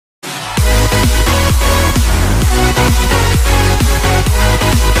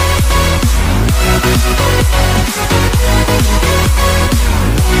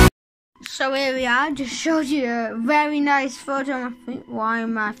So here we are, just showed you a very nice photo of my feet. Why are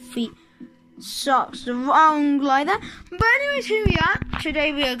my feet socks the wrong like that? But anyways, here we are.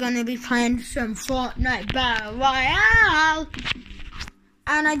 Today we are going to be playing some Fortnite Battle Royale.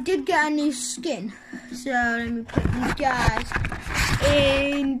 And I did get a new skin. So let me put these guys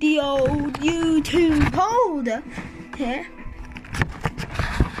in the old YouTube holder here.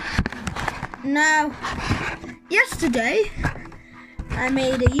 Now, yesterday I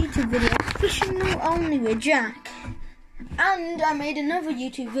made a YouTube video fishing only with Jack, and I made another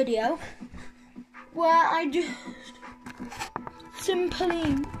YouTube video where I just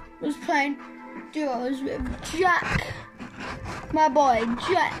simply was playing duos with Jack, my boy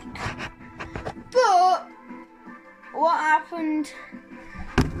Jack. But what happened?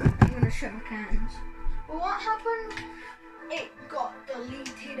 I'm gonna show my cans. But what happened? It got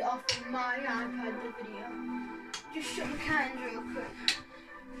deleted off of my iPad, the video. Just shut my cans real quick.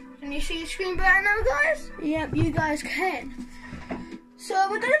 Can you see the screen better now, guys? Yep, you guys can. So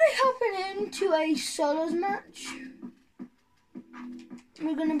we're going to be hopping into a solos match.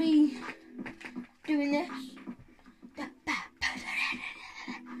 We're going to be doing this.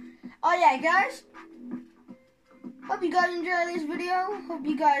 Oh yeah, guys. Hope you guys enjoy this video. Hope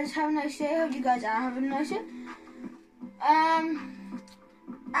you guys have a nice day. Hope you guys are having a nice day. And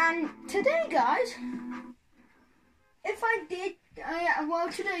today, guys,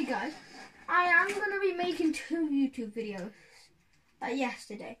 today, guys, I am going to be making 2 YouTube videos, like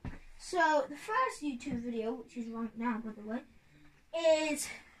yesterday. So, the first YouTube video, which is right now, by the way, is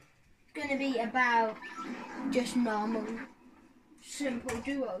going to be about just normal, simple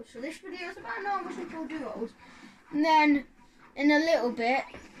duos. So, this video is about normal, simple duos. And then, in a little bit,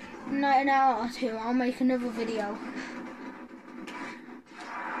 in an hour or 2, I'll make another video.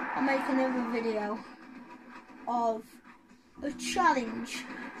 Of a challenge,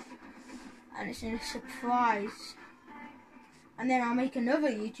 and it's a surprise. And then I'll make another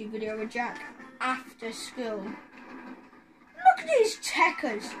YouTube video with Jack after school. Look at these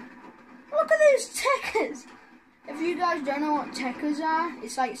techers. Look at these techers. If you guys don't know what techers are,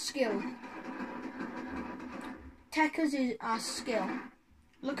 it's like skill. Techers is our skill.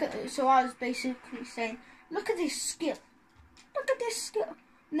 Look at it. So I was basically saying, look at this skill. Look at this skill.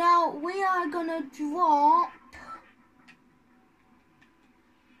 Now we are gonna drop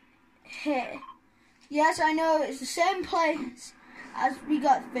here. Yes, I know it's the same place as we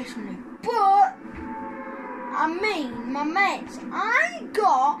got fishing loop, but I mean, my mates, I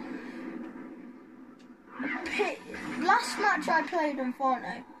got a pit. Last match I played on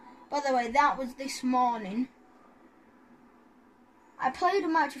Fortnite, by the way, that was this morning. I played a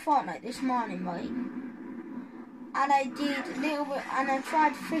match of Fortnite this morning, right? And I did a little bit, and I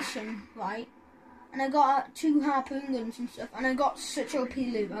tried fishing, right? And I got 2 harpoon guns and stuff, and I got such OP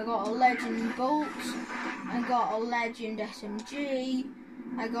loot. I got a legend bolts, I got a legend SMG,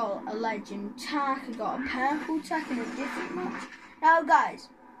 I got a legend tack, I got a purple tack in a different match. Now, guys,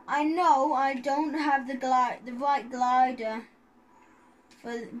 I know I don't have the right glider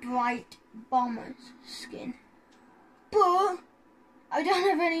for the bright bombers skin, but I don't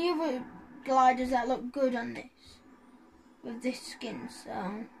have any other gliders that look good on this. With this skin,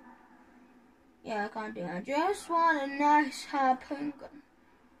 so yeah, I can't do it. I just want a nice harpoon gun.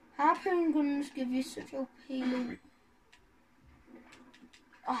 Harpoon guns give you such OP loot.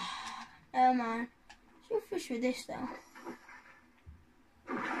 Ah, never mind. Still fish with this though.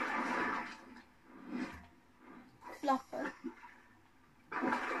 Flopper.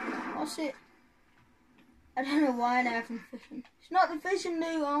 What's it? I don't know why they're from fishing. It's not the fishing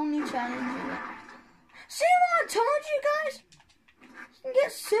loot only challenge, is it? See what I told you guys? You can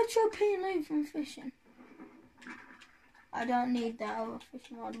get such OP loot from fishing. I don't need that other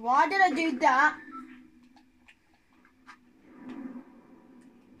fishing rod. Why did I do that?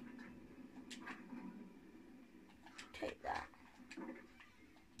 Take that.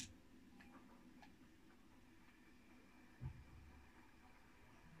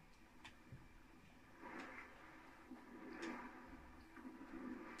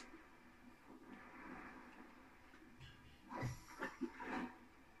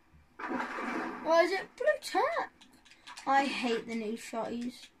 Or is it blue tack? I hate the new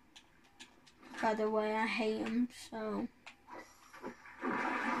shotties. By the way, I hate them, so.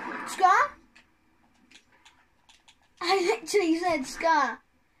 Scar? I literally said Scar.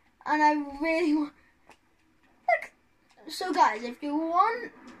 And I really want. Like, so guys, if you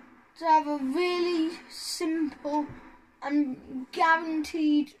want to have a really simple and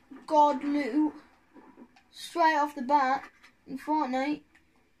guaranteed god loot straight off the bat in Fortnite,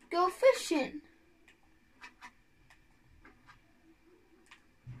 go fishing.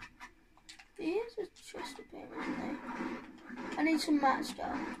 There is a chest up here, isn't there? I need some mat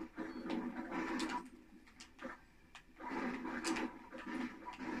stuff.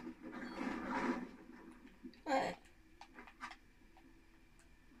 Right.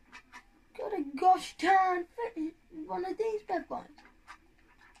 Got a gosh darn one of these bad boys.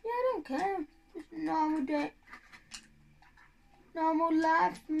 Yeah, I don't care. Just normal day. Normal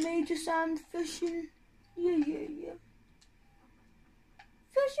life for me, just I'm fishing. Yeah.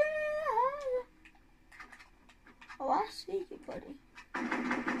 Fishing! Oh, I see you, buddy.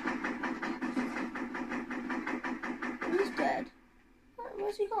 He's dead.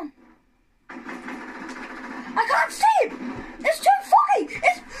 Where's he gone? I can't see him! It's too foggy!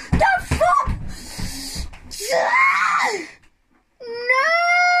 It's too fog!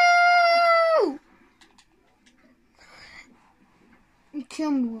 No! You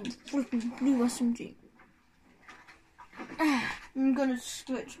kill me with freaking blue SMG. I'm gonna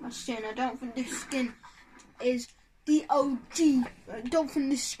switch my skin. I don't think this skin is the OG. I don't think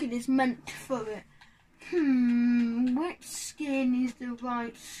this skin is meant for it. Which skin is the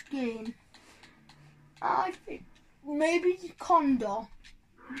right skin? I think maybe Condor.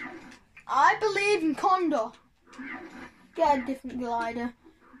 I believe in Condor. Get a different glider.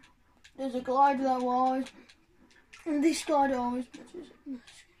 There's a glider that was, and this glider always matches.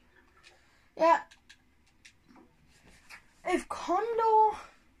 Yeah. If Condor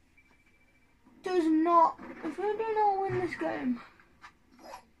does not, if we do not win this game,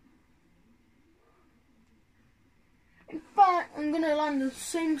 in fact, I'm gonna land the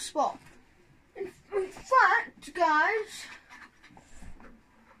same spot. In fact, guys,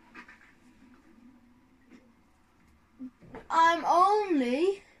 I'm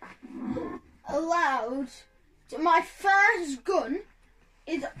only allowed to, my first gun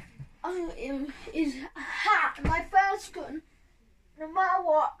is my first gun, no matter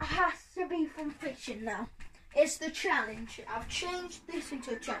what, has to be from fishing now. It's the challenge. I've changed this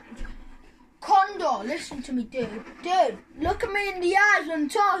into a challenge. Condor, listen to me, dude. Dude, look at me in the eyes when I'm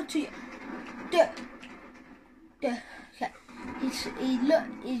talking to you. Dude. Okay. He's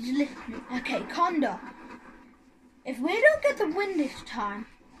listening. Okay, Condor. If we don't get the win this time,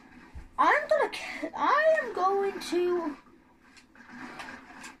 I am going to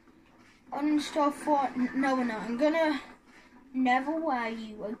uninstall Fortnite. No, I'm gonna never wear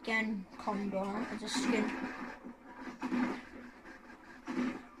you again, Condor, as a skin.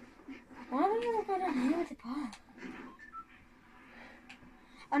 Why would you go down here with the car?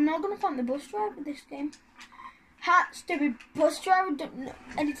 I'm not gonna find the bus driver this game. Stupid bus driver don't know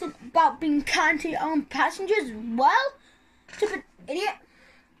anything about being kind to your own passengers as well. Stupid idiot.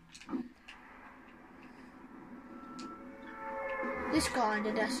 This guy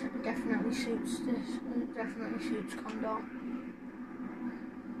definitely suits this. Definitely suits Condor.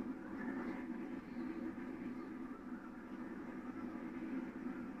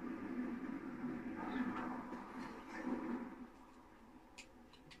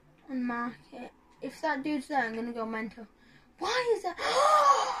 And mark it. If that dude's there, I'm gonna go mental. Why is that?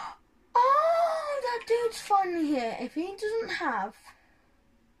 Oh, that dude's finally here. If he doesn't have.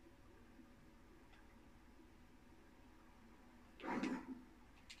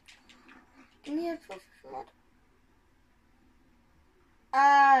 Give me a professional mod.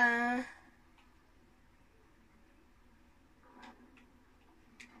 I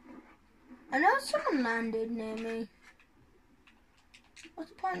know someone landed near me.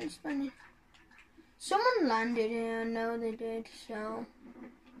 What's the point in spending? Someone landed here, I know they did, so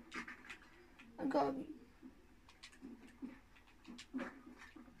I gotta be.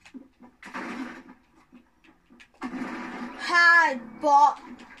 Hi, bot.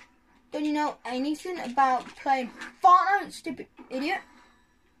 Don't you know anything about playing Fortnite, stupid idiot?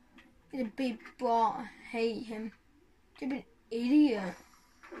 He's a big bot, I hate him. Stupid idiot.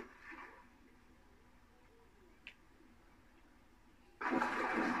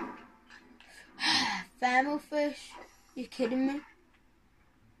 Thermal fish? You kidding me?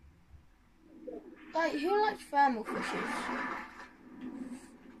 Like, who likes thermal fishes?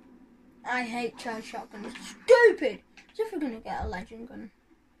 I hate charge shotguns. Stupid! As if we're gonna get a legend gun.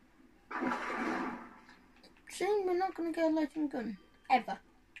 See, we're not gonna get a legend gun. Ever.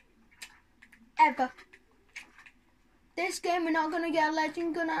 Ever. This game we're not gonna get a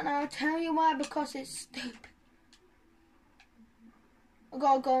legend gun, and I'll tell you why, because it's stupid. I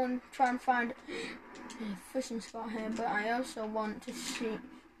gotta go and try and find a fishing spot here, but I also want to see if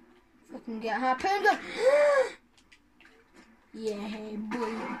I can get a harpoon gun. Yeah,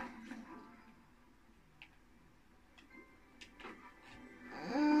 boy.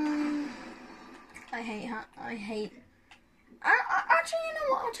 I hate. I Actually, you know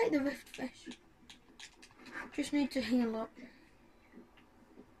what? I'll take the rift fish. Just need to heal up.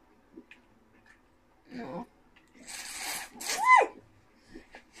 No.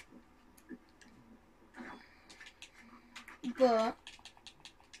 But I'm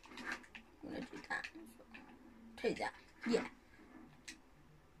gonna do that. Take that. Yeah.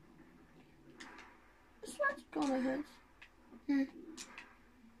 That's what's gonna hurt.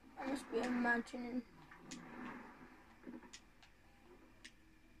 I must be imagining.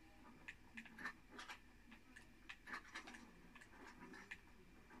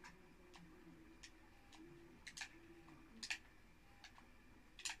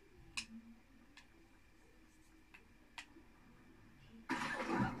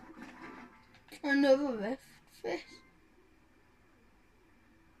 Another rift fish.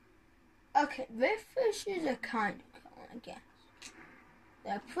 Okay, rift fishes are kind of cool, I guess.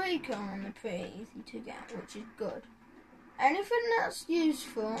 They're pretty cool and they're pretty easy to get, which is good. Anything that's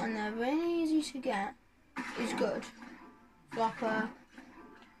useful and they're really easy to get is good. Flopper.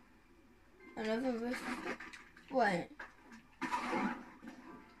 Another rift fish. Wait.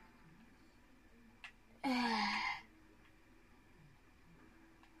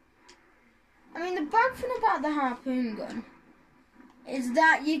 I mean, the bad thing about the harpoon gun is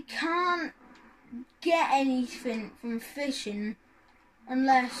that you can't get anything from fishing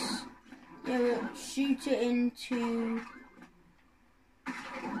unless you shoot it into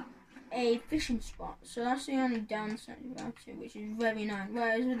a fishing spot. So that's the only downside about it, which is very nice.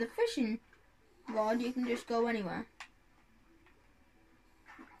 Whereas with the fishing rod, you can just go anywhere.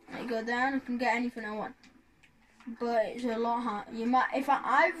 I go there and I can get anything I want. But it's a lot hard.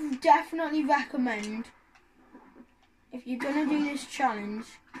 I definitely recommend, if you're gonna do this challenge,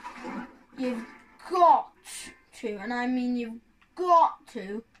 you've got to, and I mean you've got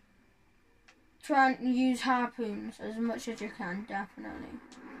to, try and use harpoons as much as you can, definitely.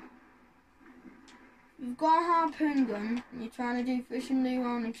 You've got a harpoon gun, and you're trying to do fishing lure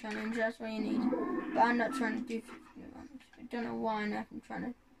only challenge, that's what you need. But I'm not trying to do fishing lure only. I don't know why I'm trying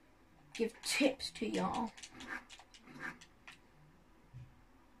to give tips to y'all.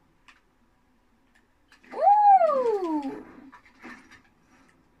 Woo!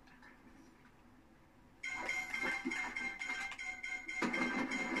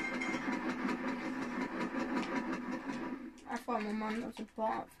 I thought my mum was a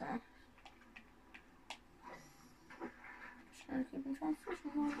bot first. Just trying to keep on trying to fish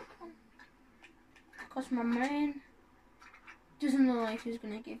all I can. Because my man doesn't look like he's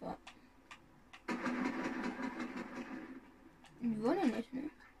gonna give up. He's running, isn't he?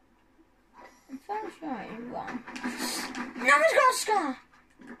 I'm fairly sure he's run. Now he's got a scar!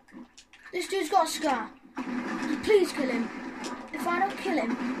 This dude's got a scar. Please kill him. If I don't kill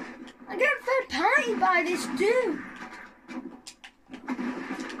him, I get third party by this dude.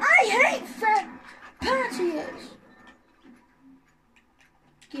 I hate third partiers.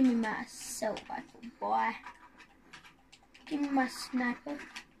 Give me my assault rifle, boy. Give me my sniper.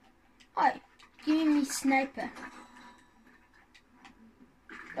 Hi, give me sniper.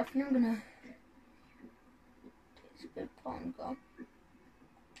 I think I'm gonna take this big pond go.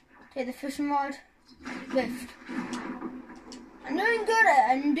 Take the fishing rod. Lift. I'm doing good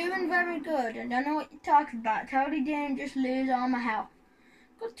at it. I'm doing very good. I don't know what you're talking about. Totally didn't just lose all my health.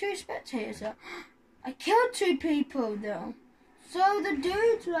 Got 2 spectators though. I killed 2 people though. So the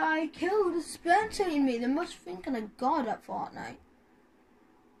dudes that I killed are spectating me. They must think I'm a god at Fortnite.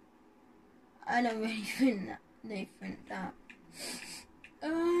 I don't really think that. They think that.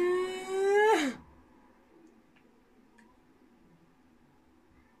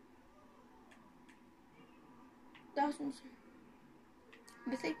 That's awesome.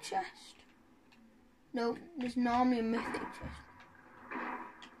 Mythic chest. No, there's normally a mythic chest.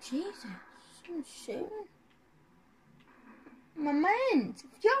 Jesus, I'm shooting. My man,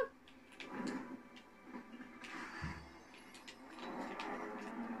 yo.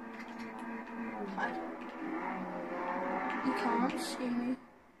 Hi. You can't see me.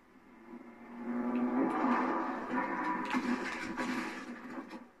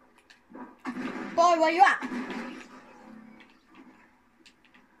 Boy, where you at?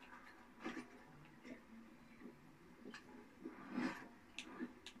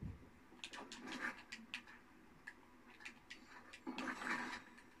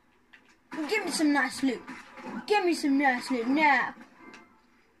 Give me some nice loot. Give me some nice loot now.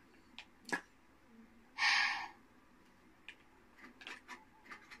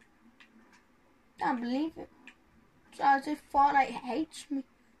 Can't believe it. It's as if Fortnite hates me.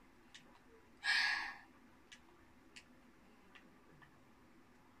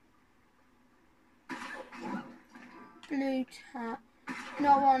 Blue tap.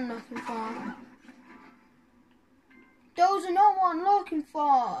 Not what I'm looking for. Those are not what I'm looking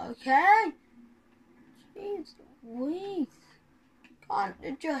for, okay? Jeez Louise. Can't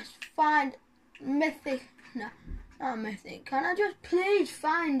I just find mythic? No, not mythic. Can I just please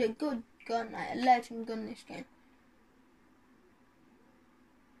find a good gun, like a legend gun this game?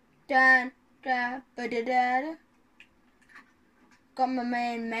 Da da ba da da da. Got my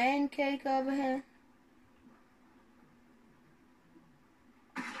main cake over here.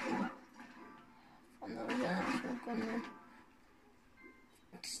 I'm not an actual gunman.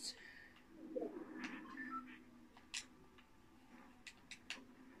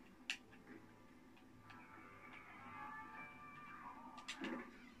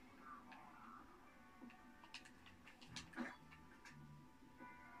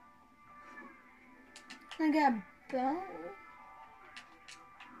 Can I get a bell?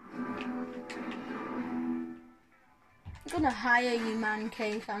 I'm gonna hire you, man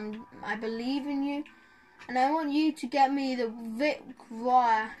cake. I believe in you. And I want you to get me the Vic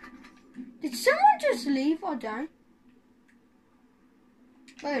Royale. Did someone just leave or die?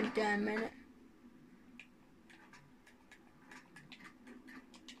 Wait a damn minute.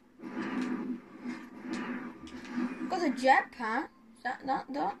 Got a jetpack. That's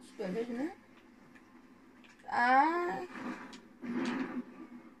good, isn't it?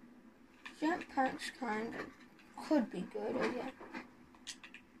 Jetpack's kind of could be good, I guess.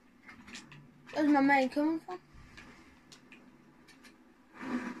 Where's my mate coming from?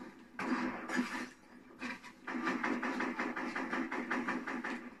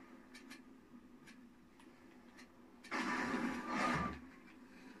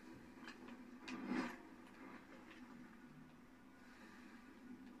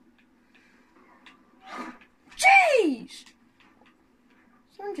 Jeez!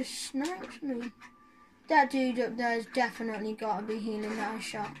 Someone just sniped me. That dude up there's definitely got to be healing that I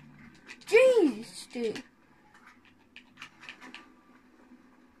shot. Jeez, dude.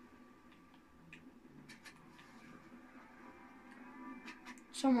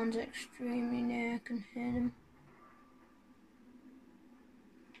 Someone's extremely near, I can hear them.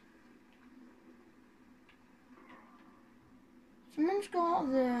 Someone's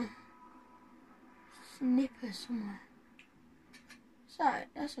got the snipper somewhere. So,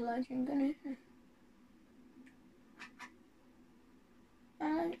 that's a legend gun, isn't it?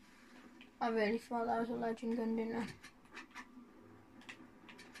 I really thought that was a legend gun, didn't I?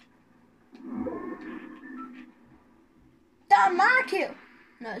 That's my kill!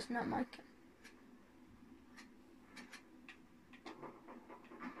 No, it's not my kill.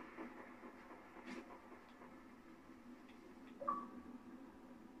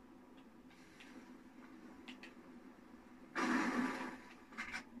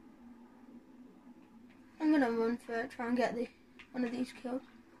 I'm gonna run for it, try and get one of these kills.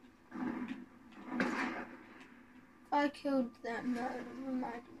 If I killed them, that would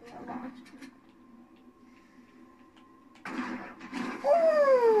remind me a lot.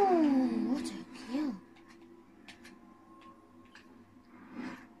 Ooh, what a kill.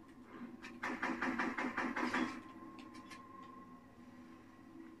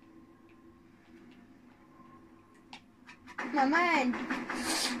 My man.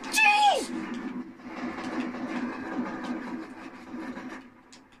 Jeez!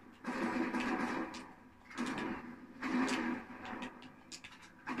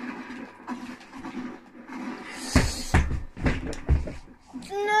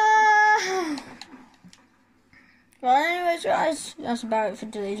 Well, anyways, guys, that's about it for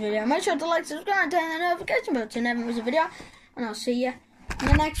today's video. Make sure to like, subscribe, and turn the notification bell to never miss a video. And I'll see you in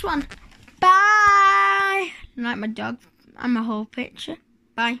the next one. Bye! Like my dog and my whole picture.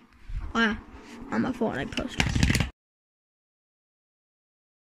 Bye. Oh, yeah, on my Fortnite post.